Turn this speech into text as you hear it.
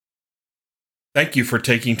Thank you for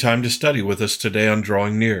taking time to study with us today on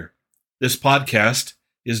Drawing Near. This podcast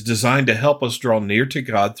is designed to help us draw near to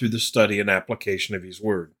God through the study and application of His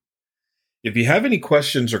Word. If you have any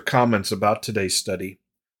questions or comments about today's study,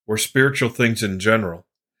 or spiritual things in general,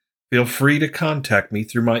 feel free to contact me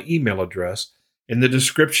through my email address in the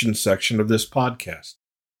description section of this podcast.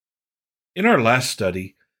 In our last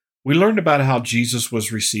study, we learned about how Jesus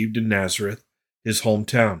was received in Nazareth, his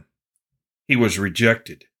hometown. He was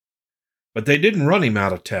rejected. But they didn't run him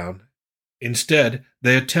out of town. Instead,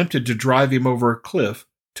 they attempted to drive him over a cliff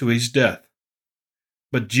to his death.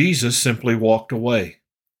 But Jesus simply walked away.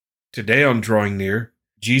 Today on Drawing Near,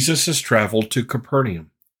 Jesus has traveled to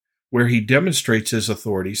Capernaum, where he demonstrates his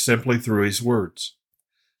authority simply through his words.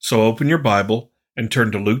 So open your Bible and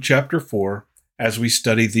turn to Luke chapter 4 as we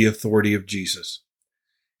study the authority of Jesus.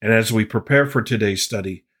 And as we prepare for today's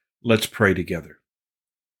study, let's pray together.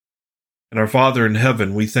 And our Father in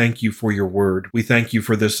heaven, we thank you for your word. We thank you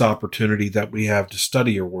for this opportunity that we have to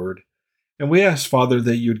study your word. And we ask, Father,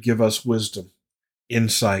 that you'd give us wisdom,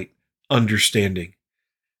 insight, understanding,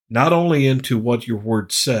 not only into what your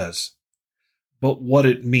word says, but what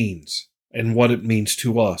it means and what it means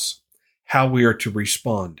to us, how we are to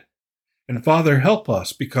respond. And Father, help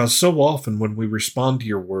us, because so often when we respond to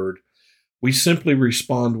your word, we simply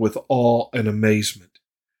respond with awe and amazement.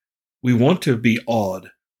 We want to be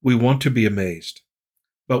awed. We want to be amazed,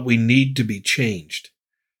 but we need to be changed.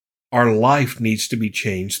 Our life needs to be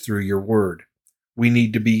changed through your word. We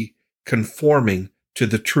need to be conforming to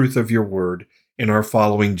the truth of your word in our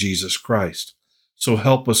following Jesus Christ. So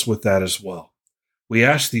help us with that as well. We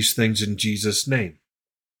ask these things in Jesus' name.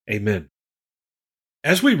 Amen.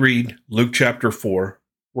 As we read Luke chapter 4,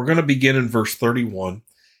 we're going to begin in verse 31,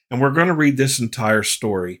 and we're going to read this entire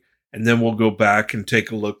story, and then we'll go back and take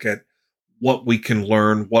a look at what we can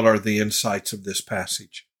learn, what are the insights of this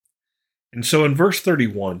passage. And so in verse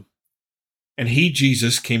 31, and he,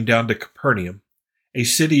 Jesus, came down to Capernaum, a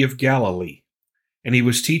city of Galilee, and he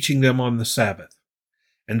was teaching them on the Sabbath.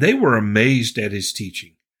 And they were amazed at his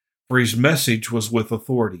teaching, for his message was with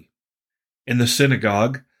authority. In the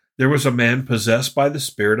synagogue, there was a man possessed by the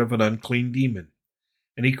spirit of an unclean demon,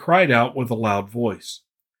 and he cried out with a loud voice,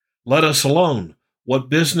 "Let us alone! What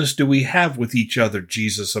business do we have with each other,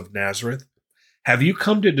 Jesus of Nazareth? Have you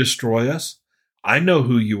come to destroy us? I know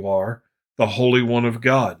who you are, the Holy One of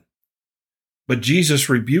God." But Jesus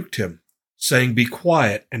rebuked him, saying, "Be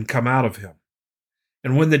quiet and come out of him."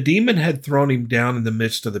 And when the demon had thrown him down in the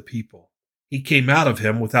midst of the people, he came out of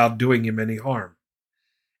him without doing him any harm.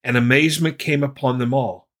 And amazement came upon them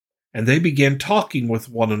all, and they began talking with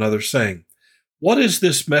one another, saying, "What is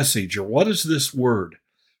this message, or what is this word?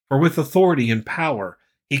 For with authority and power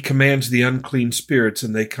he commands the unclean spirits,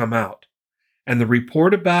 and they come out." And the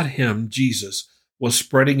report about him, Jesus, was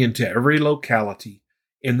spreading into every locality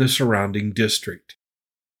in the surrounding district.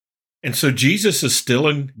 And so Jesus is still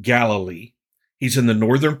in Galilee. He's in the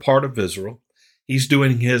northern part of Israel. He's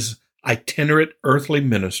doing his itinerant earthly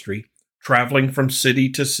ministry, traveling from city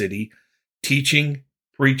to city, teaching,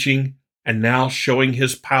 preaching, and now showing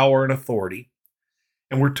his power and authority.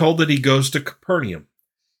 And we're told that he goes to Capernaum,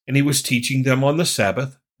 and he was teaching them on the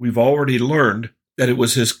Sabbath. We've already learned that it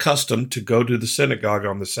was his custom to go to the synagogue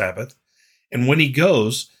on the Sabbath. And when he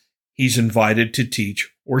goes, he's invited to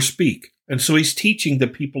teach or speak. And so he's teaching the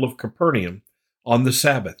people of Capernaum on the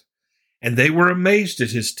Sabbath. And they were amazed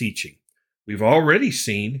at his teaching. We've already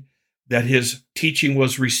seen that his teaching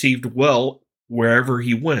was received well wherever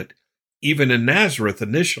he went, even in Nazareth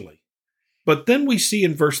initially. But then we see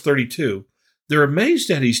in verse 32, they're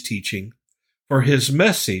amazed at his teaching, for his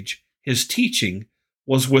message, his teaching,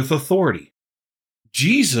 was with authority.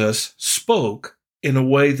 Jesus spoke in a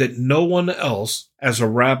way that no one else as a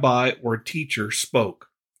rabbi or teacher spoke.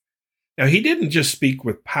 Now, he didn't just speak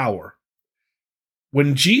with power.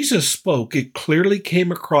 When Jesus spoke, it clearly came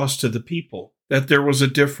across to the people that there was a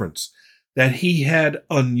difference, that he had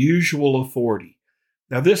unusual authority.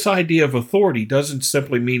 Now, this idea of authority doesn't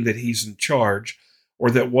simply mean that he's in charge or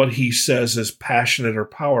that what he says is passionate or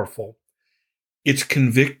powerful. It's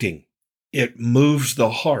convicting. It moves the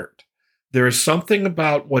heart. There is something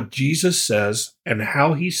about what Jesus says and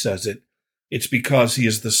how he says it. It's because he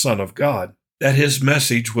is the Son of God, that his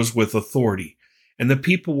message was with authority. And the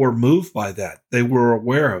people were moved by that. They were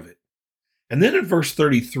aware of it. And then in verse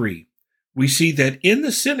 33, we see that in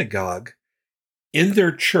the synagogue, in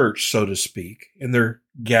their church, so to speak, in their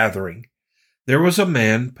gathering, there was a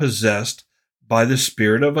man possessed by the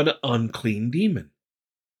spirit of an unclean demon.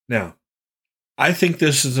 Now, I think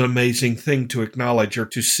this is an amazing thing to acknowledge or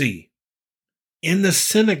to see. In the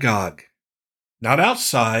synagogue, not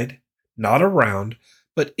outside, not around,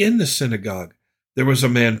 but in the synagogue, there was a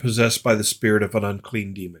man possessed by the spirit of an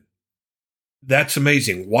unclean demon. That's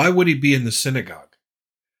amazing. Why would he be in the synagogue?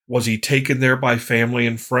 Was he taken there by family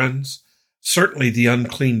and friends? Certainly the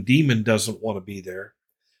unclean demon doesn't want to be there.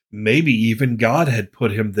 Maybe even God had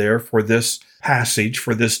put him there for this passage,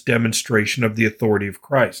 for this demonstration of the authority of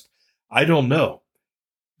Christ. I don't know.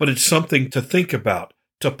 But it's something to think about,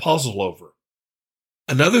 to puzzle over.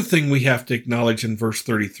 Another thing we have to acknowledge in verse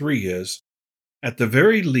 33 is, at the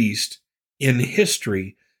very least, in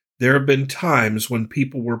history, there have been times when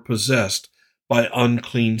people were possessed by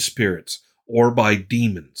unclean spirits or by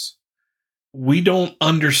demons. We don't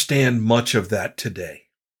understand much of that today.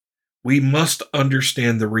 We must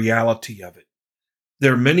understand the reality of it.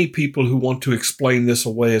 There are many people who want to explain this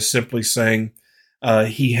away as simply saying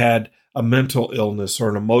he had a mental illness or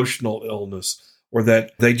an emotional illness, or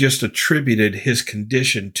that they just attributed his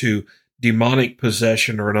condition to demonic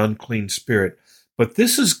possession or an unclean spirit. But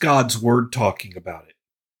this is God's word talking about it.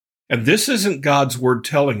 And this isn't God's word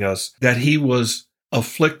telling us that he was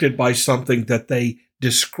afflicted by something that they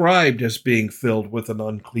described as being filled with an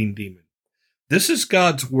unclean demon. This is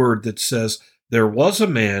God's word that says there was a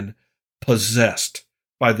man possessed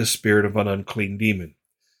by the spirit of an unclean demon.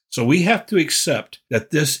 So we have to accept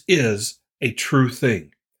that this is a true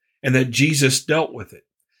thing and that Jesus dealt with it.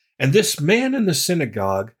 And this man in the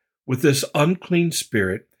synagogue with this unclean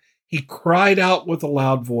spirit, he cried out with a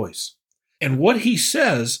loud voice. And what he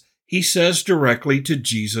says directly to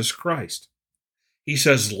Jesus Christ. He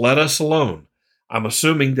says, "Let us alone." I'm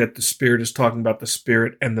assuming that the spirit is talking about the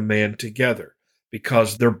spirit and the man together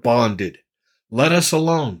because they're bonded. Let us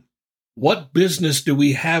alone. What business do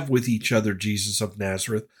we have with each other, Jesus of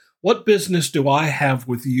Nazareth? What business do I have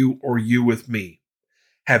with you or you with me?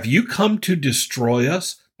 Have you come to destroy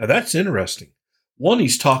us? Now that's interesting. One,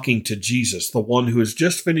 he's talking to Jesus, the one who has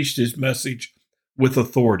just finished his message with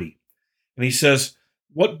authority. And he says,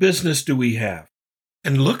 what business do we have?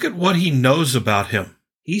 And look at what he knows about him.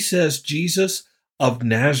 He says, Jesus of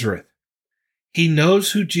Nazareth. He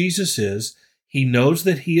knows who Jesus is. He knows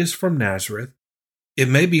that he is from Nazareth. It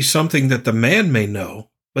may be something that the man may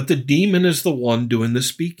know, but the demon is the one doing the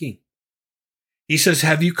speaking. He says,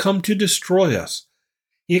 have you come to destroy us?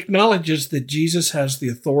 He acknowledges that Jesus has the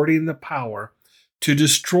authority and the power to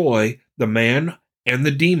destroy the man and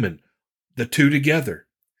the demon, the two together.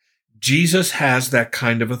 Jesus has that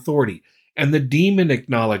kind of authority, and the demon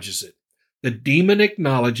acknowledges it. The demon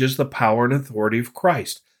acknowledges the power and authority of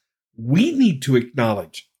Christ. We need to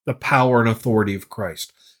acknowledge the power and authority of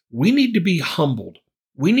Christ. We need to be humbled.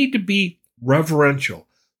 We need to be reverential.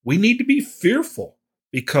 We need to be fearful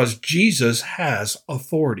because Jesus has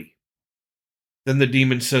authority. Then the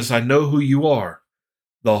demon says, I know who you are,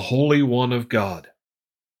 the Holy One of God.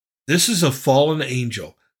 This is a fallen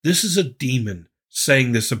angel. This is a demon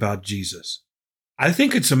saying this about Jesus. I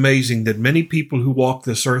think it's amazing that many people who walk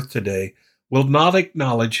this earth today will not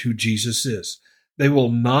acknowledge who Jesus is. They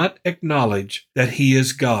will not acknowledge that he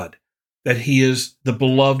is God, that he is the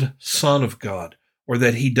beloved Son of God, or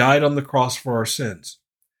that he died on the cross for our sins.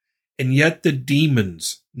 And yet the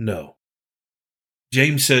demons know.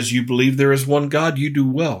 James says, you believe there is one God, you do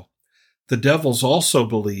well. The devils also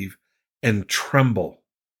believe and tremble.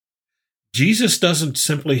 Jesus doesn't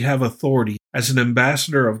simply have authority as an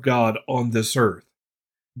ambassador of God on this earth.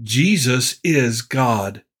 Jesus is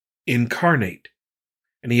God incarnate,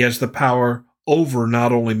 and he has the power over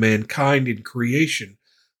not only mankind in creation,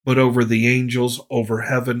 but over the angels, over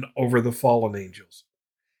heaven, over the fallen angels.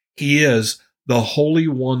 He is the Holy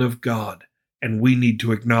One of God, and we need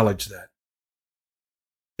to acknowledge that.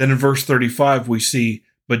 Then in verse 35 we see,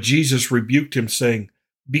 but Jesus rebuked him, saying,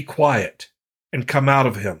 be quiet and come out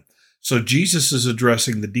of him. So Jesus is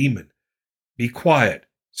addressing the demon. Be quiet.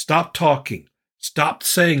 Stop talking. Stop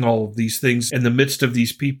saying all of these things in the midst of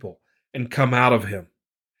these people and come out of him.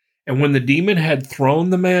 And when the demon had thrown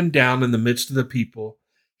the man down in the midst of the people,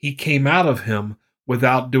 he came out of him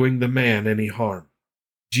without doing the man any harm.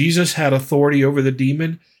 Jesus had authority over the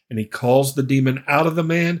demon, and he calls the demon out of the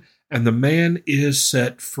man, and the man is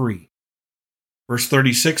set free. Verse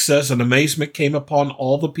 36 says, and amazement came upon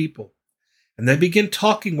all the people, and they began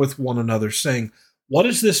talking with one another, saying, what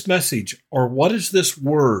is this message, or what is this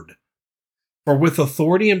word? For with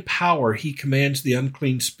authority and power he commands the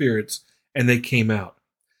unclean spirits, and they came out.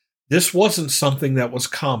 This wasn't something that was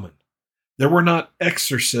common. There were not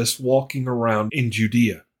exorcists walking around in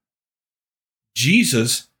Judea.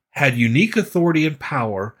 Jesus had unique authority and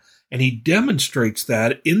power, and he demonstrates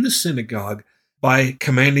that in the synagogue by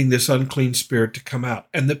commanding this unclean spirit to come out.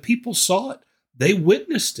 And the people saw it. They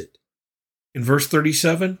witnessed it. In verse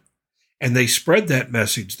 37, And they spread that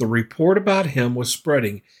message. The report about him was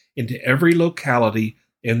spreading into every locality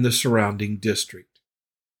in the surrounding district.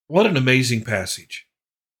 What an amazing passage.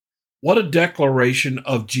 What a declaration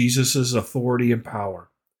of Jesus' authority and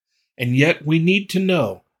power. And yet we need to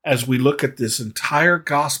know, as we look at this entire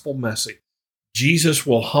gospel message, Jesus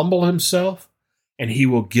will humble himself and he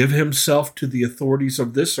will give himself to the authorities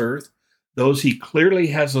of this earth, those he clearly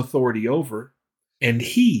has authority over, and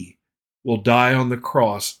he will die on the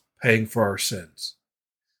cross paying for our sins.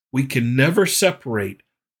 We can never separate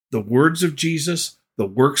the words of Jesus, the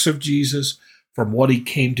works of Jesus, from what he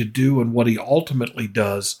came to do and what he ultimately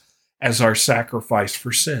does as our sacrifice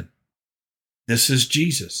for sin. This is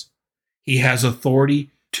Jesus. He has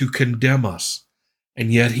authority to condemn us,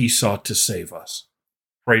 and yet he sought to save us.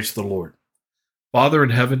 Praise the Lord. Father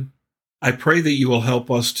in heaven, I pray that you will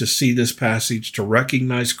help us to see this passage, to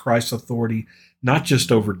recognize Christ's authority, not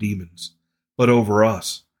just over demons, but over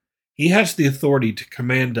us. He has the authority to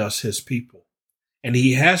command us, his people, and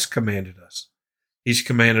he has commanded us. He's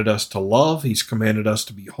commanded us to love. He's commanded us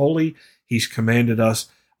to be holy. He's commanded us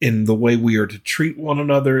in the way we are to treat one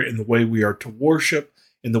another, in the way we are to worship,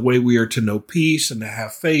 in the way we are to know peace and to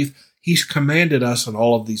have faith. He's commanded us in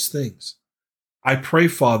all of these things. I pray,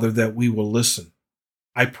 Father, that we will listen.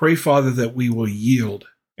 I pray, Father, that we will yield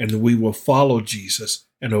and that we will follow Jesus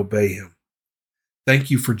and obey him. Thank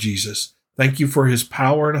you for Jesus. Thank you for his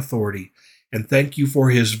power and authority, and thank you for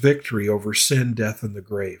his victory over sin, death, and the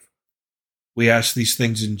grave. We ask these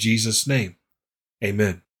things in Jesus' name.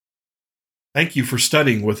 Amen. Thank you for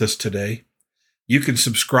studying with us today. You can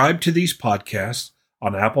subscribe to these podcasts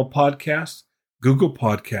on Apple Podcasts, Google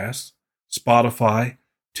Podcasts, Spotify,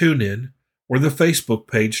 TuneIn, or the Facebook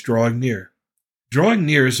page Drawing Near. Drawing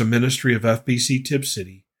Near is a ministry of FBC Tipp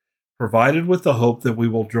City, provided with the hope that we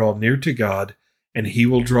will draw near to God and he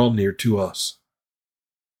will draw near to us.